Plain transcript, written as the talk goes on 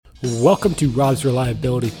Welcome to Rob's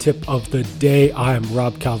Reliability Tip of the Day. I am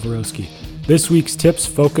Rob Kalwarowski. This week's tips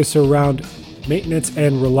focus around maintenance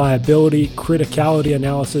and reliability, criticality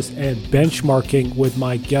analysis, and benchmarking with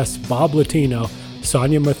my guests Bob Latino,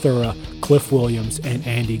 Sonia Mathura, Cliff Williams, and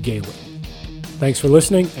Andy Galen. Thanks for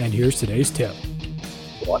listening, and here's today's tip.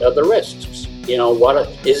 What are the risks?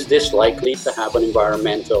 Is this likely to have an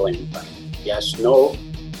environmental impact? Yes, no.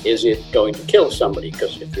 Is it going to kill somebody?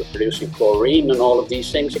 Because if you're producing chlorine and all of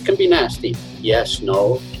these things, it can be nasty. Yes,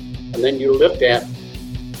 no. And then you look at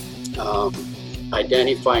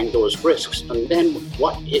identifying those risks, and then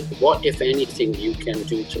what if anything you can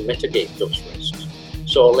do to mitigate those risks.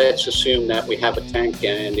 So let's assume that we have a tank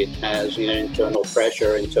and it has internal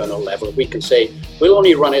pressure, internal level. We can say we'll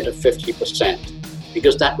only run it at 50%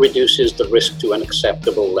 because that reduces the risk to an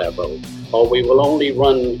acceptable level. Or we will only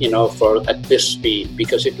run, at this speed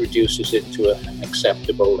because it reduces it to an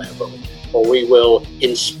acceptable level. Or we will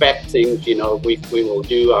inspect things, we will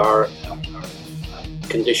do our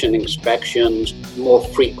condition inspections more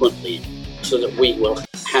frequently so that we will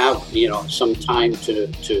have, some time to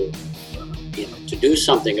do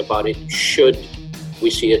something about it should we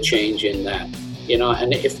see a change in that.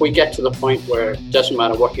 And if we get to the point where it doesn't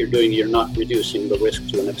matter what you're doing, you're not reducing the risk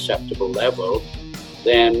to an acceptable level,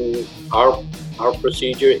 then our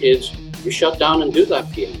procedure is you shut down and do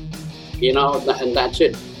that PM, and that's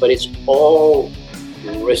it. But it's all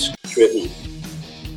risk driven.